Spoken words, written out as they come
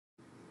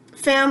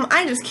Fam,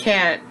 I just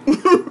can't.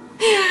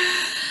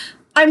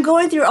 I'm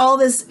going through all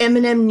this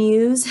Eminem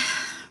news,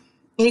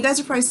 and you guys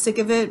are probably sick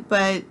of it,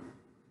 but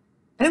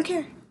I don't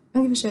care. I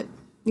don't give a shit.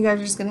 You guys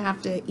are just gonna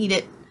have to eat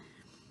it.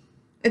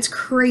 It's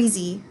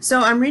crazy. So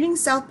I'm reading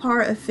South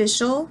Park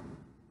Official.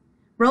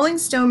 Rolling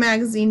Stone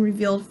magazine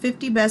revealed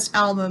 50 best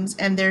albums,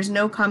 and there's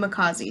no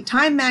Kamikaze.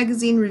 Time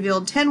magazine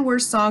revealed 10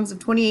 worst songs of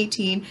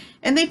 2018,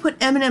 and they put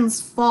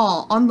Eminem's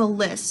Fall on the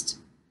list.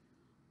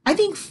 I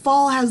think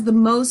Fall has the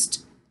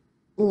most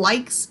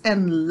likes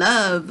and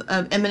love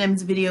of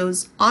Eminem's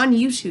videos on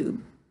YouTube.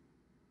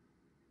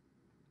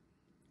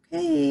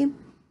 Okay.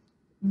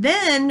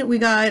 Then we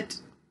got,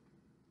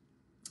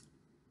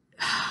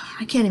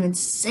 I can't even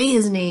say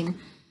his name,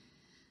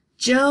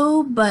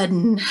 Joe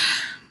Budden.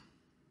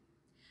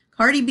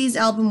 Cardi B's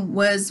album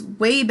was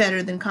way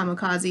better than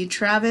Kamikaze.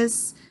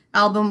 Travis'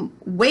 album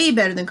way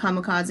better than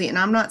Kamikaze. And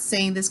I'm not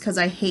saying this because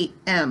I hate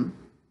M.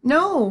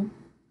 No.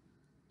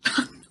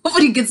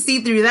 Nobody could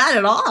see through that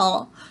at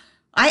all.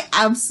 I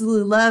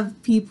absolutely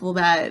love people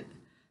that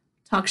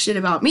talk shit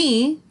about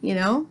me, you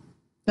know?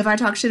 If I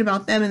talk shit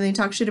about them and they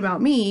talk shit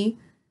about me,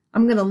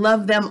 I'm going to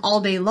love them all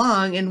day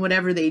long in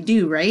whatever they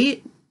do,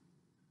 right?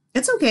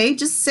 It's okay.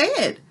 Just say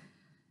it.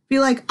 Be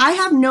like, I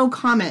have no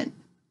comment.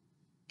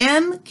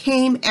 M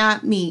came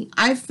at me.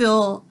 I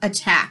feel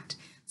attacked.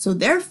 So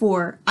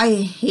therefore, I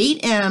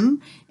hate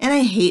M and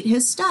I hate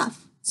his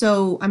stuff.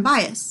 So I'm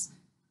biased.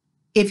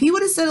 If he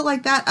would have said it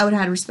like that, I would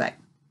have had respect.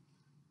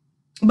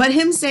 But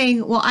him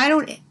saying, well, I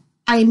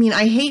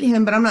hate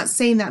him, but I'm not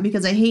saying that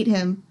because I hate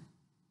him.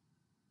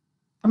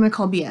 I'm going to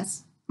call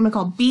BS. I'm going to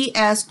call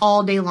BS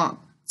all day long.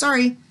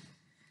 Sorry.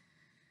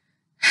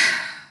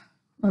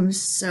 I'm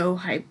so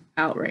hyped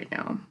out right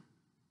now.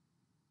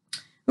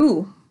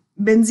 Ooh,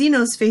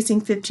 Benzino's facing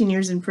 15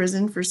 years in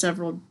prison for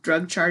several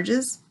drug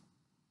charges.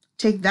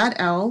 Take that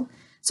L.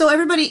 So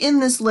everybody in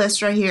this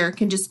list right here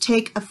can just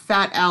take a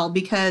fat L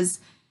because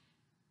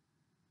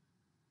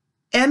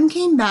M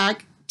came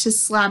back to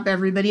slap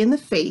everybody in the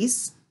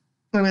face,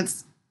 and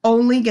it's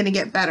only going to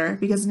get better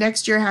because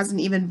next year hasn't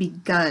even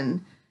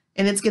begun,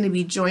 and it's going to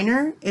be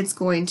Joyner, it's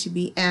going to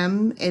be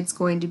M, it's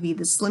going to be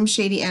the Slim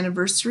Shady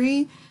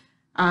anniversary.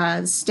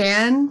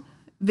 Stan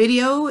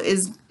video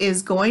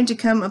is going to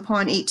come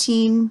upon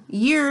 18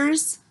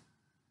 years.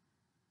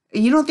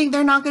 You don't think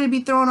they're not going to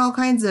be throwing all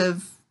kinds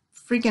of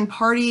freaking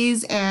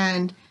parties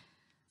and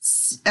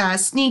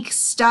sneak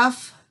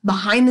stuff,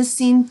 behind the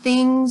scene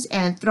things,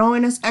 and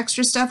throwing us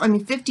extra stuff? I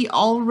mean, 50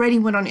 already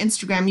went on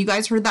Instagram. You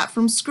guys heard that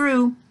from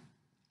Screw.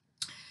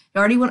 It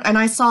already went, and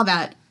I saw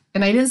that,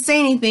 and I didn't say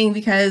anything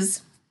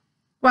because,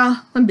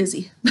 well, I'm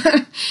busy.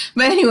 But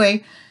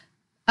anyway,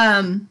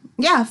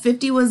 yeah,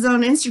 50 was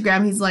on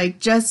Instagram. He's like,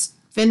 just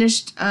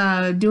finished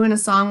doing a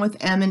song with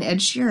M and Ed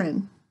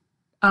Sheeran.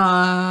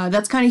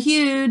 That's kind of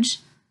huge.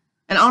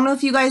 And I don't know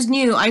if you guys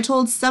knew, I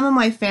told some of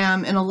my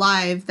fam in a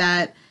live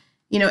that,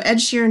 you know, Ed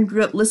Sheeran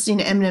grew up listening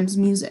to Eminem's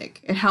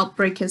music. It helped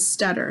break his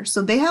stutter.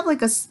 So they have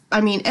like Ed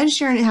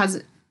Sheeran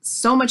has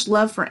so much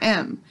love for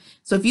M.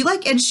 So if you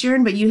like Ed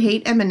Sheeran but you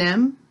hate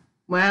Eminem,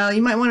 well,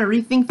 you might want to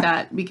rethink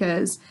that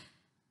because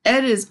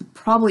Ed is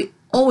probably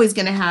always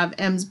going to have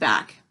M's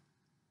back.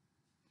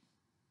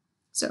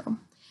 So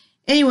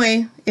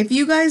anyway, if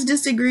you guys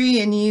disagree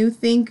and you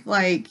think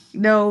like,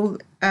 no,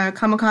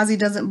 Kamikaze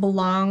doesn't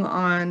belong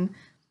on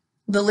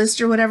the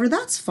list or whatever,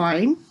 that's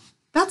fine.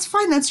 That's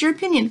fine. That's your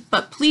opinion.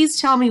 But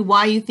please tell me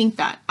why you think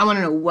that. I want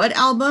to know what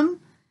album.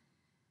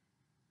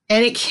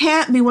 And it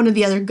can't be one of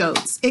the other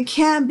GOATs. It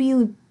can't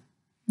be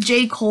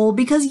J. Cole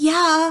because,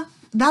 yeah,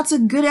 that's a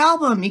good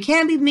album. It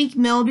can't be Meek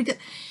Mill because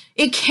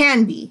it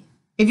can be.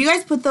 If you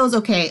guys put those,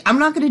 okay, I'm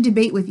not going to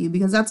debate with you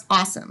because that's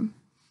awesome.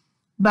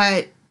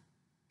 But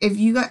if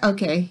you guys,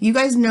 okay, you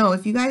guys know,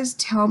 if you guys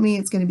tell me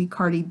it's going to be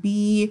Cardi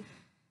B,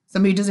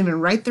 somebody who doesn't even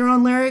write their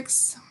own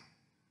lyrics,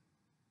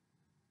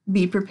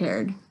 be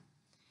prepared.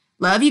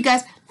 Love you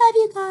guys. Love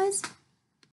you guys.